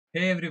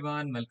Hey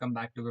everyone, welcome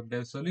back to Web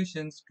Dev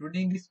Solutions.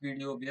 Today in this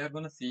video, we are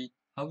going to see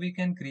how we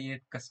can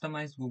create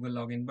customized Google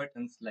login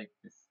buttons like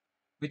this,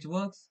 which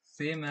works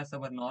same as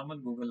our normal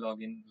Google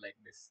login like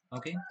this.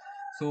 Okay,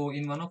 so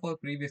in one of our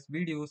previous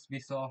videos, we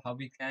saw how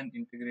we can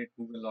integrate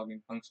Google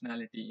login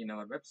functionality in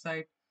our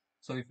website.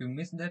 So if you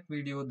missed that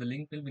video, the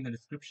link will be in the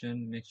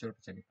description. Make sure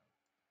to check it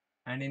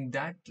out. And in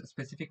that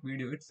specific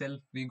video itself,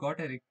 we got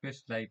a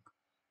request like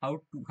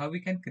how we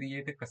can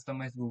create a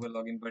customized Google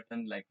login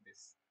button like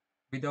this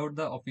without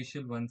the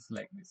official ones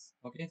like this.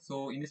 Okay,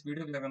 so in this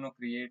video we are going to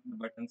create the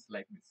buttons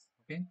like this.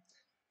 Okay,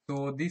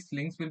 so these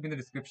links will be in the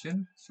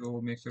description,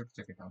 so make sure to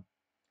check it out.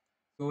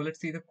 So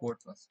let's see the code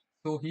first.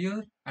 So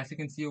here, as you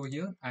can see over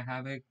here, I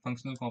have a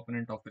functional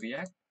component of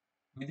React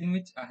within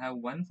which I have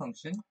one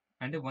function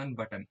and a one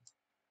button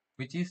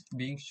which is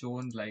being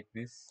shown like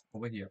this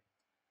over here.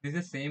 This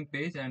is the same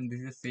page and this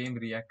is the same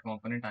React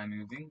component I'm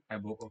using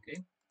above. Okay,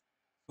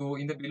 so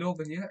in the below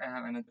over here I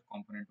have another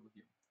component over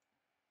here.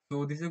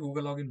 So this is a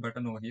Google login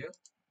button over here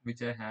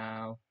which I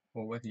have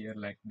over here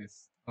like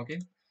this. Okay,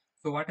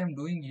 so what I'm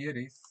doing here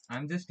is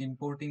I'm just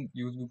importing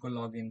use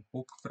Google login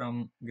hook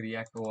from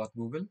React over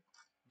Google,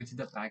 which is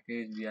the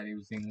package we are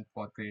using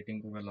for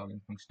creating Google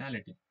login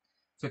functionality.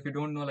 So if you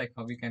don't know like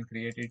how we can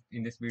create it,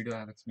 in this video I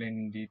have explained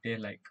in detail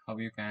like how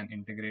you can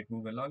integrate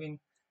Google login,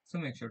 so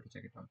make sure to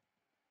check it out.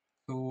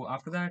 So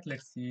after that,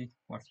 let's see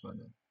what's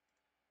further.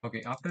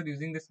 Okay, after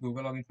using this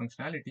Google login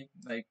functionality,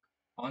 like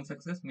on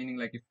success, meaning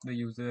like if the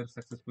user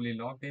successfully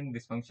logged in,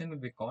 this function will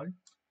be called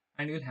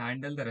and will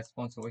handle the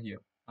response over here.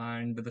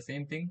 And the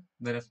same thing,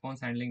 the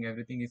response handling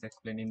everything is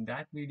explained in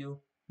that video.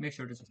 Make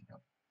sure to check it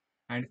out.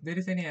 And if there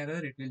is any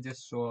error, it will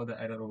just show the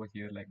error over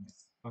here like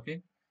this.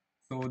 Okay,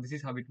 so this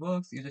is how it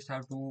works. You just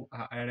have to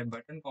add a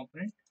button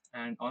component,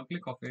 and on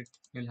click of it,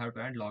 you'll have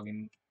to add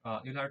login.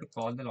 You'll have to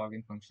call the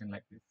login function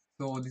like this.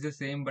 So this is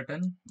the same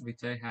button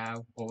which I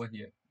have over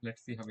here.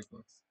 Let's see how it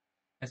works.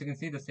 As you can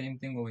see, the same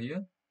thing over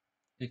here.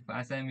 If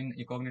as I'm in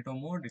incognito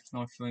mode, it's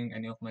not showing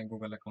any of my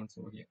Google accounts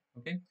over here.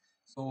 Okay.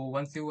 So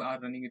once you are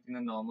running it in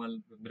a normal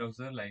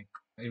browser, like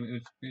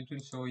it will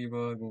show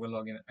your Google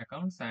login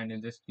accounts, and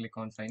you'll just click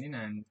on sign in,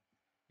 and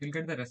you'll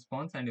get the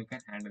response, and you can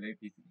handle it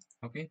easily.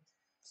 Okay.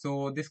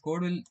 So this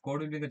code will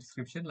be in the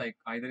description, like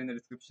either in the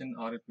description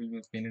or it will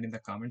be pinned in the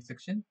comment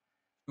section.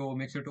 So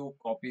make sure to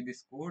copy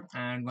this code.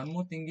 And one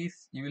more thing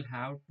is you will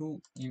have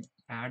to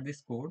add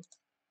this code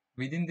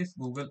within this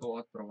Google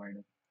OAuth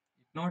provider.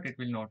 If not, it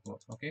will not work.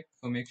 Okay.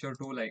 So make sure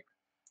to like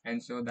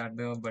ensure that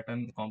the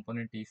button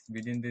component is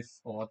within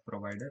this OAuth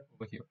provider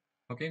over here.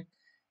 Okay.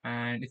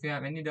 And if you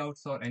have any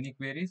doubts or any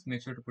queries,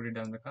 make sure to put it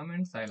down in the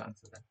comments. I'll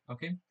answer that.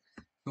 Okay.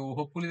 So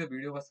hopefully the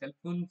video was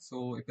helpful.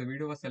 So if the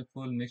video was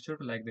helpful, make sure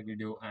to like the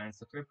video and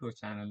subscribe to our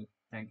channel.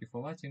 Thank you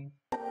for watching.